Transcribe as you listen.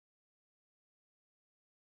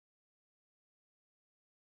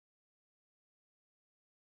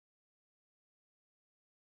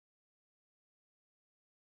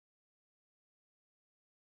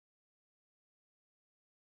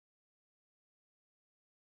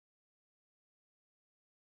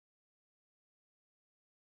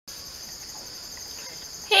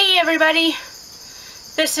Hey everybody,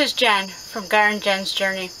 this is Jen from Garden Jen's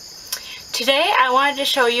Journey. Today I wanted to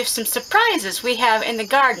show you some surprises we have in the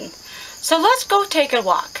garden. So let's go take a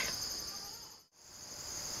walk.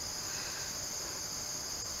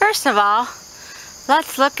 First of all,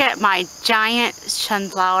 let's look at my giant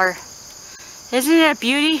sunflower. Isn't it a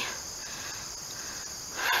beauty?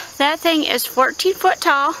 That thing is 14 foot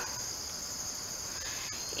tall.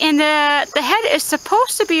 And the head is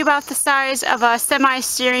supposed to be about the size of a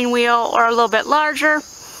semi-steering wheel or a little bit larger.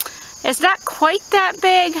 It's not quite that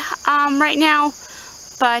big right now,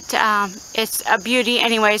 but it's a beauty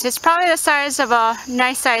anyways. It's probably the size of a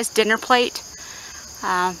nice sized dinner plate.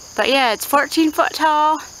 But yeah, it's 14 foot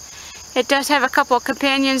tall. It does have a couple of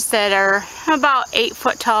companions that are about 8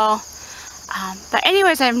 foot tall. But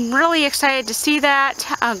anyways, I'm really excited to see that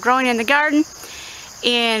growing in the garden.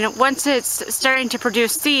 And once it's starting to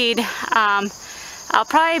produce seed, I'll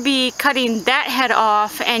probably be cutting that head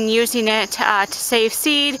off and using it to save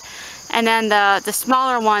seed, and then the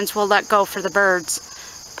smaller ones will let go for the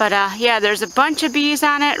birds. But yeah, there's a bunch of bees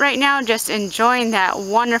on it right now, just enjoying that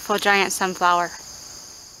wonderful giant sunflower.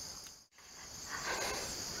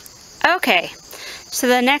 Okay, so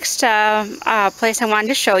the next place I wanted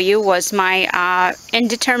to show you was my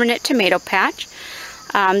indeterminate tomato patch.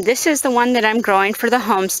 This is the one that I'm growing for the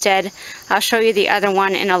homestead. I'll show you the other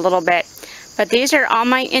one in a little bit. But these are all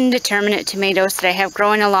my indeterminate tomatoes that I have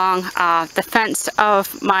growing along the fence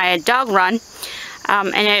of my dog run.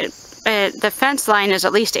 And the fence line is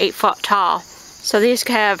at least 8 foot tall. So these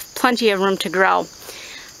have plenty of room to grow.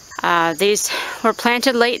 These were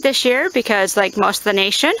planted late this year because, like most of the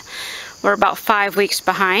nation, we're about 5 weeks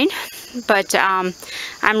behind. But I'm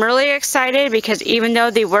really excited because even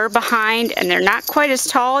though they were behind and they're not quite as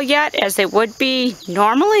tall yet as they would be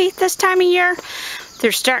normally this time of year,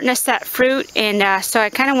 they're starting to set fruit, and so I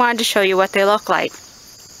kind of wanted to show you what they look like.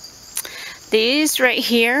 These right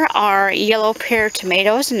here are yellow pear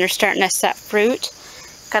tomatoes, and they're starting to set fruit.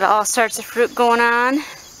 Got all sorts of fruit going on.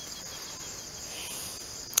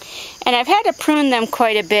 And I've had to prune them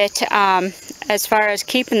quite a bit as far as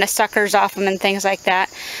keeping the suckers off them and things like that.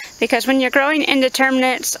 Because when you're growing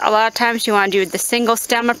indeterminates, a lot of times you want to do the single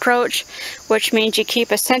stem approach, which means you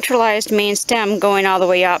keep a centralized main stem going all the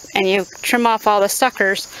way up and you trim off all the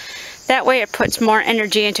suckers. That way it puts more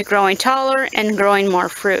energy into growing taller and growing more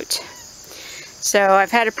fruit. So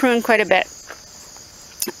I've had to prune quite a bit.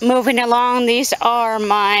 Moving along, these are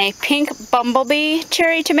my pink bumblebee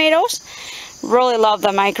cherry tomatoes. Really love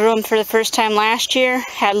them. I grew them for the first time last year.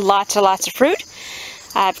 Had lots and lots of fruit.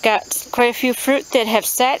 I've got quite a few fruit that have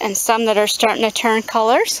set and some that are starting to turn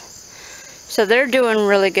colors. So they're doing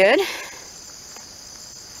really good.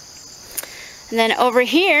 And then over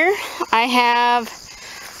here I have,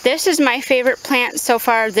 this is my favorite plant so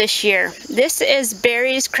far this year. This is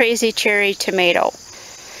Barry's Crazy Cherry Tomato.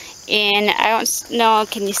 And I don't know,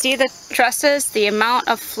 can you see the trusses? The amount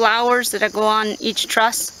of flowers that go on each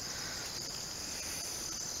truss?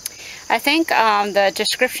 I think the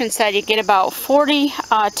description said you get about 40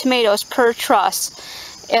 tomatoes per truss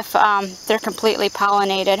if they're completely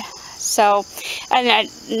pollinated. So, and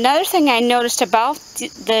another thing I noticed about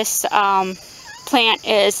this plant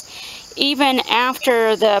is even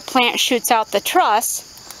after the plant shoots out the truss,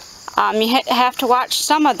 you have to watch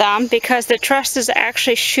some of them because the trusses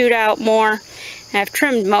actually shoot out more. And I've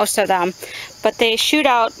trimmed most of them, but they shoot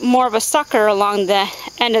out more of a sucker along the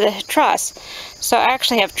end of the truss. So I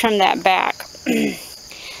actually have trimmed that back.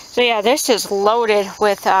 So yeah, this is loaded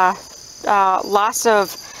with lots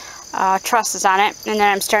of trusses on it, and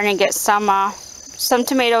then I'm starting to get some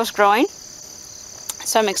tomatoes growing.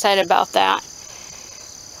 So I'm excited about that.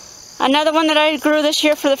 Another one that I grew this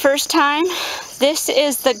year for the first time, this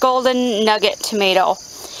is the golden nugget tomato.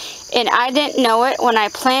 And I didn't know it when I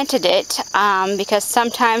planted it because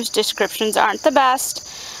sometimes descriptions aren't the best.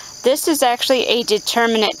 This is actually a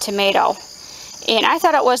determinate tomato. And I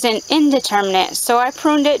thought it was an indeterminate, so I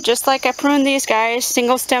pruned it just like I pruned these guys,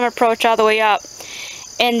 single stem approach all the way up.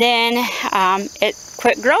 And then it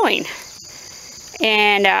quit growing.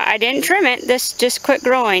 And I didn't trim it, this just quit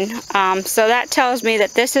growing. So that tells me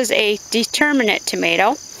that this is a determinate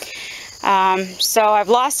tomato. So I've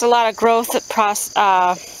lost a lot of growth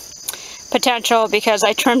potential because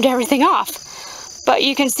I trimmed everything off. But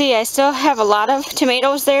you can see I still have a lot of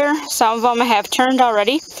tomatoes there. Some of them have turned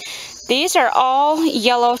already. These are all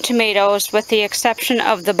yellow tomatoes with the exception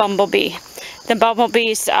of the bumblebee. The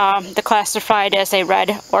bumblebee's the classified as a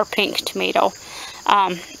red or pink tomato.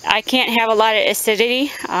 I can't have a lot of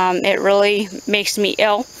acidity. It really makes me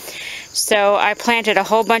ill. So I planted a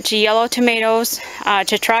whole bunch of yellow tomatoes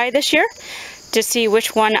to try this year to see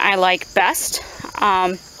which one I like best.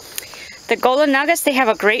 The Golden Nuggets, they have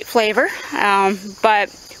a great flavor, but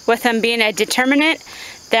with them being a determinate,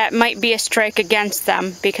 that might be a strike against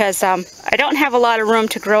them because I don't have a lot of room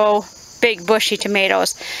to grow big bushy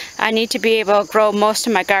tomatoes. I need to be able to grow most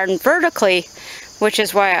of my garden vertically, which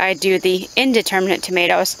is why I do the indeterminate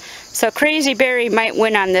tomatoes. So Crazy Berry might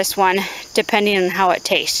win on this one, depending on how it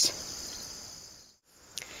tastes.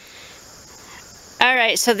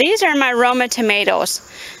 Alright, so these are my Roma tomatoes.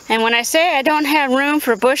 And when I say I don't have room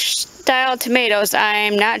for bush-style tomatoes,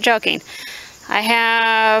 I'm not joking. I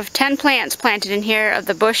have 10 plants planted in here of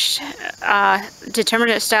the bush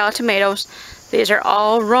determinate style tomatoes. These are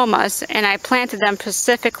all Romas, and I planted them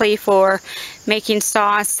specifically for making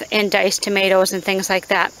sauce and diced tomatoes and things like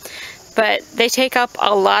that. But they take up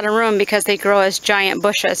a lot of room because they grow as giant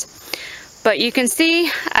bushes. But you can see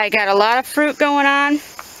I got a lot of fruit going on.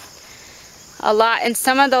 A lot, and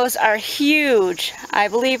some of those are huge. I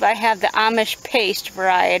believe I have the Amish paste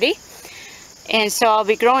variety, and so I'll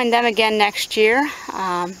be growing them again next year.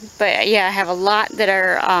 But yeah, I have a lot that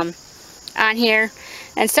are on here,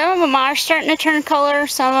 and some of them are starting to turn color.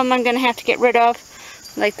 Some of them I'm going to have to get rid of,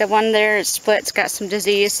 like the one there is split, it's got some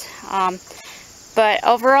disease. But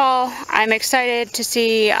overall, I'm excited to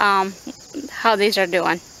see how these are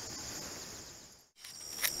doing.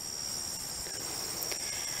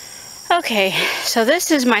 Okay, so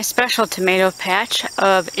this is my special tomato patch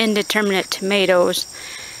of indeterminate tomatoes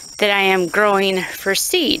that I am growing for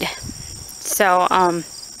seed. So,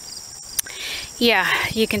 yeah,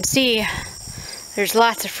 you can see there's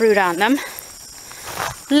lots of fruit on them.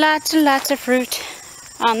 Lots and lots of fruit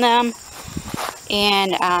on them.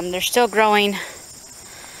 And they're still growing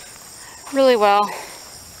really well.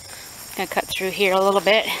 I'm going to cut through here a little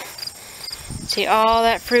bit. See all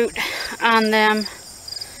that fruit on them.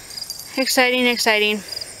 Exciting, exciting.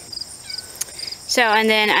 So, and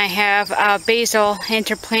then I have basil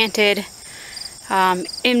interplanted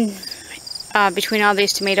in between all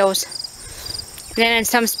these tomatoes. And then in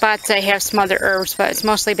some spots I have some other herbs, but it's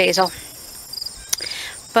mostly basil.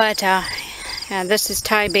 But yeah, this is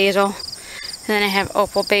Thai basil. And then I have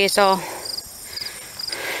opal basil.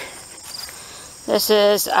 This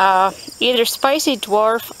is either spicy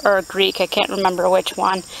dwarf or Greek. I can't remember which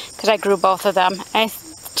one because I grew both of them.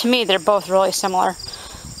 To me, they're both really similar.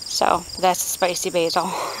 So that's spicy basil.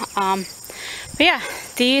 But yeah,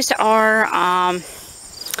 these are,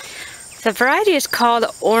 the variety is called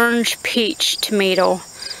orange peach tomato.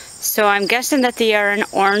 So I'm guessing that they are an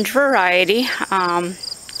orange variety.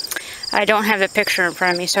 I don't have the picture in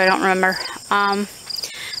front of me, so I don't remember.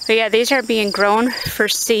 But yeah, these are being grown for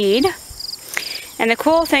seed. And the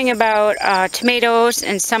cool thing about tomatoes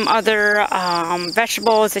and some other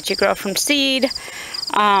vegetables that you grow from seed,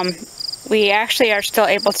 we actually are still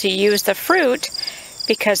able to use the fruit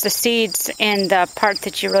because the seeds in the part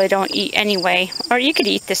that you really don't eat anyway, or you could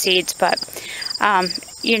eat the seeds, but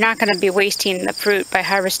you're not going to be wasting the fruit by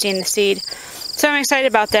harvesting the seed. So I'm excited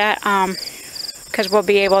about that because we'll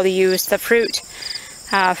be able to use the fruit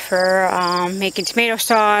for making tomato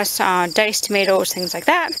sauce, diced tomatoes, things like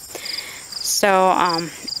that. So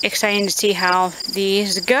exciting to see how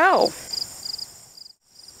these go.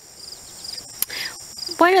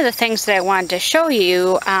 One of the things that I wanted to show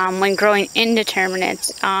you when growing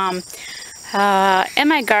indeterminates,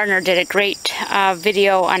 M.I. Gardner did a great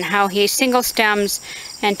video on how he single stems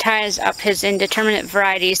and ties up his indeterminate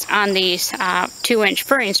varieties on these 2-inch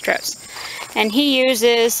furring strips. And he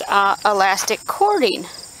uses elastic cording.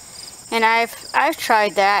 And I've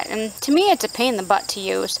tried that, and to me it's a pain in the butt to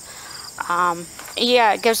use.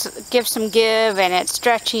 Yeah, it gives some give, and it's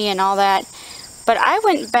stretchy and all that. But I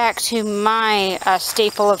went back to my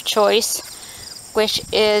staple of choice, which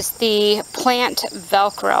is the plant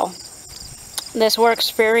Velcro. This works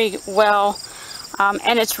very well,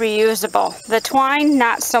 and it's reusable. The twine,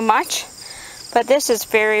 not so much, but this is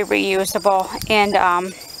very reusable, and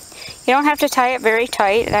you don't have to tie it very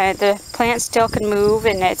tight. The plant still can move,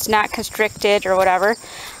 and it's not constricted or whatever.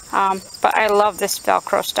 But I love this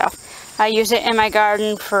Velcro stuff. I use it in my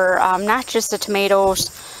garden for not just the tomatoes,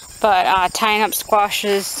 but tying up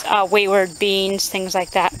squashes, wayward beans, things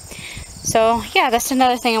like that. So yeah, that's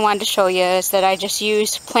another thing I wanted to show you, is that I just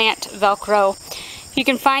use plant Velcro. You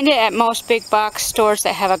can find it at most big box stores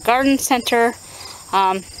that have a garden center.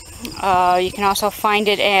 You can also find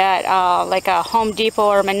it at like a Home Depot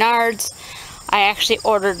or Menards. I actually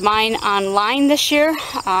ordered mine online this year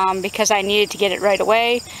because I needed to get it right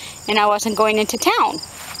away and I wasn't going into town.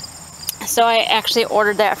 So I actually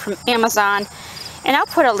ordered that from Amazon. And I'll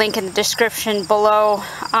put a link in the description below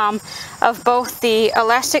of both the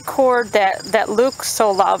elastic cord that Luke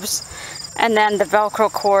so loves, and then the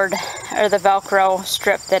Velcro cord or the Velcro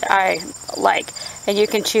strip that I like. And you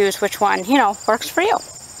can choose which one, you know, works for you.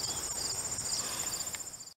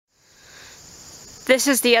 This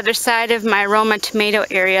is the other side of my Roma tomato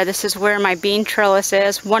area. This is where my bean trellis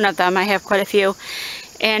is. One of them. I have quite a few.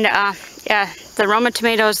 And yeah, the Roma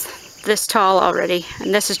tomatoes this tall already.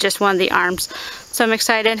 And this is just one of the arms. So I'm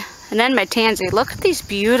excited. And then my tansy. Look at these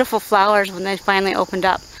beautiful flowers when they finally opened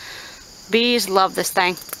up. Bees love this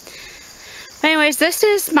thing. Anyways, this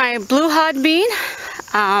is my blue hod bean.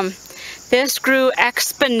 This grew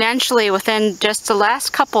exponentially within just the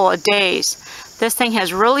last couple of days. This thing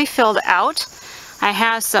has really filled out. I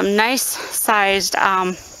have some nice sized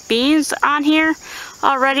beans on here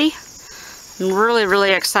already. I'm really,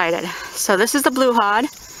 really excited. So this is the blue hod.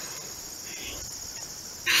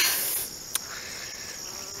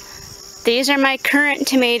 These are my current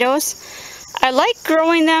tomatoes. I like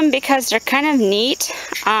growing them because they're kind of neat.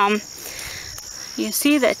 You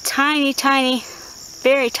see the tiny, tiny,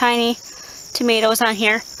 very tiny tomatoes on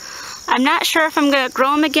here. I'm not sure if I'm going to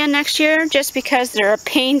grow them again next year just because they're a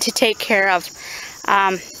pain to take care of.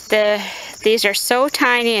 These are so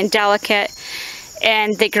tiny and delicate,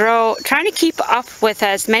 and they grow, trying to keep up with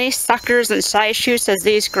as many suckers and side shoots as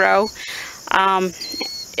these grow.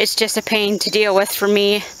 It's just a pain to deal with for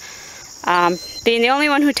me. Being the only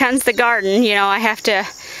one who tends the garden, you know, I have to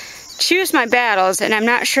choose my battles, and I'm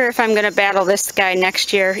not sure if I'm going to battle this guy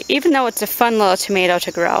next year, even though it's a fun little tomato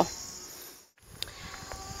to grow.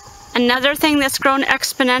 Another thing that's grown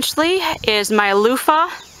exponentially is my loofah.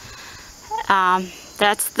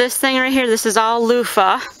 That's this thing right here. This is all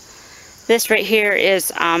loofah. This right here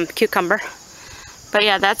is cucumber. But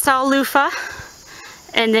yeah, that's all loofah.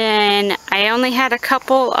 And then I only had a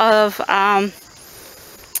couple of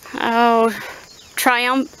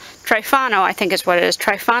Trifano, I think is what it is.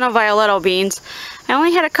 Trifano Violetto beans. I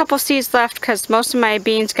only had a couple seeds left because most of my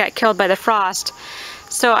beans got killed by the frost.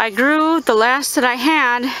 So I grew the last that I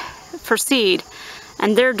had for seed,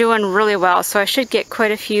 and they're doing really well. So I should get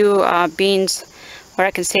quite a few beans where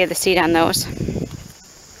I can save the seed on those.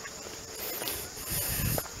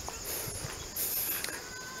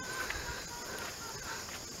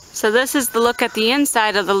 So this is the look at the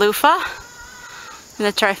inside of the loofah and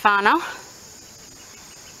the Trifano.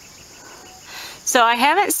 So I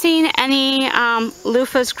haven't seen any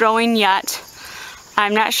loofahs growing yet.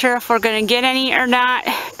 I'm not sure if we're going to get any or not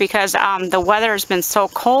because the weather has been so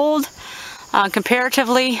cold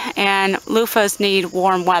comparatively, and loofahs need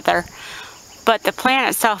warm weather. But the plant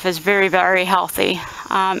itself is very, very healthy.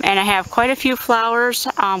 And I have quite a few flowers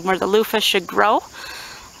where the loofah should grow.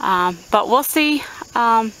 But we'll see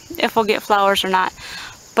if we'll get flowers or not.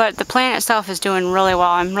 But the plant itself is doing really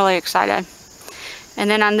well. I'm really excited. And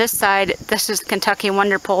then on this side, this is Kentucky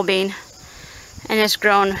Wonder Pole bean. And it's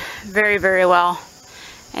grown very, very well.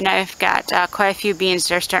 And I've got quite a few beans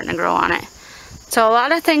that are starting to grow on it. So a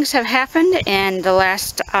lot of things have happened in the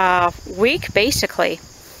last week, basically.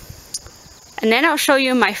 And then I'll show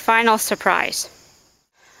you my final surprise.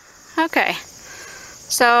 Okay,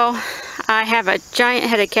 so I have a giant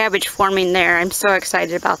head of cabbage forming there. I'm so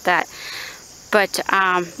excited about that. But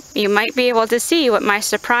you might be able to see what my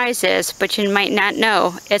surprise is, but you might not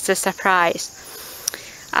know it's a surprise.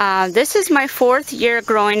 This is my 4th year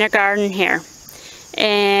growing a garden here.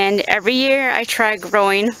 And every year I try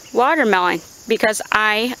growing watermelon because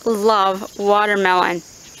I love watermelon.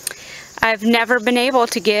 I've never been able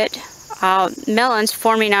to get melons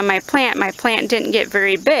forming on my plant. My plant didn't get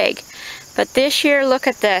very big. But this year, look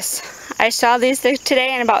at this. I saw these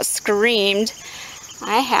today and about screamed.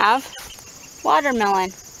 I have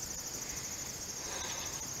watermelon.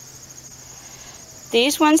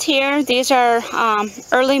 These ones here, these are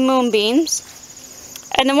early moonbeams.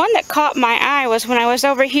 And the one that caught my eye was when I was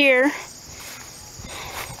over here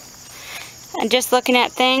and just looking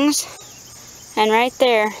at things. And right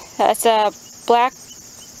there, that's a black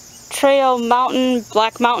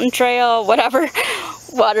mountain trail, whatever,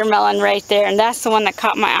 watermelon right there. And that's the one that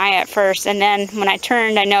caught my eye at first. And then when I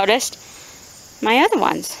turned, I noticed my other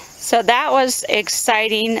ones. So that was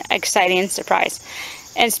exciting, exciting surprise.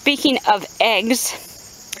 And speaking of eggs,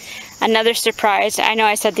 another surprise. I know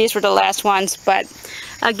I said these were the last ones, but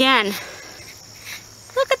again,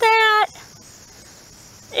 look at that.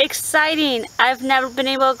 Exciting. I've never been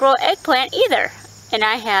able to grow eggplant either. And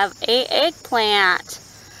I have an eggplant.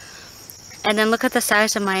 And then look at the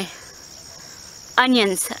size of my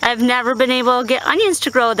onions. I've never been able to get onions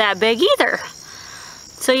to grow that big either.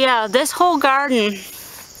 So yeah, this whole garden,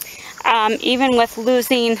 even with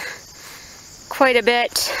losing quite a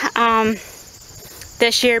bit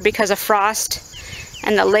this year because of frost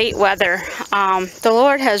and the late weather. The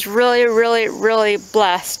Lord has really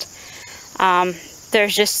blessed.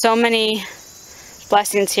 There's just so many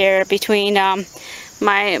blessings here between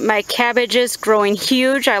my cabbages growing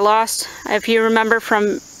huge. I lost, if you remember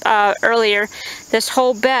from earlier, this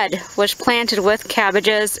whole bed was planted with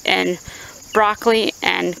cabbages and broccoli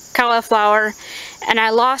and cauliflower, and I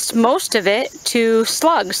lost most of it to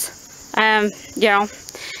slugs. You know,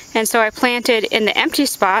 and so I planted in the empty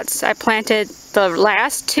spots. I planted the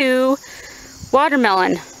last 2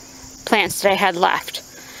 watermelon plants that I had left,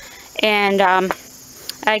 and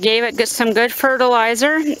I gave it some good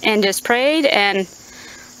fertilizer and just prayed, and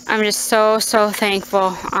I'm just so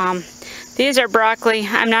thankful. These are broccoli.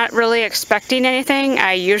 I'm not really expecting anything.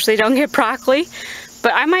 I usually don't get broccoli,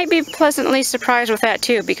 but I might be pleasantly surprised with that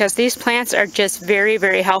too, because these plants are just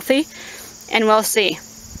very healthy, and we'll see.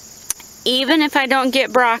 Even if I don't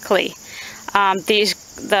get broccoli,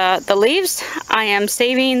 the leaves, I am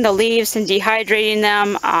saving the leaves and dehydrating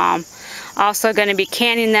them. Also going to be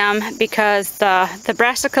canning them, because the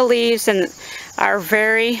brassica leaves are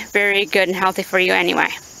very good and healthy for you anyway.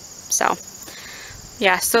 So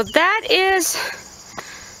yeah, so that is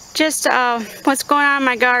just what's going on in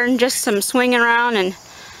my garden. Just some swinging around and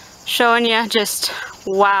showing you just,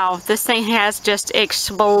 wow, this thing has just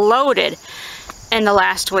exploded in the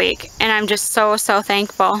last week, and I'm just so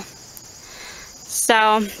thankful.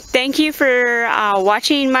 So thank you for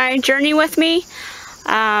watching my journey with me.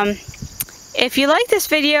 If you like this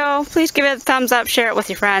video, please give it a thumbs up, share it with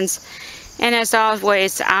your friends, and as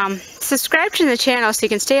always, subscribe to the channel so you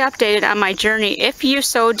can stay updated on my journey if you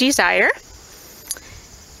so desire.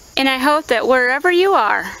 And I hope that wherever you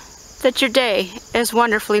are, that your day is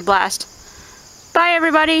wonderfully blessed. Bye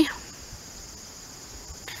everybody.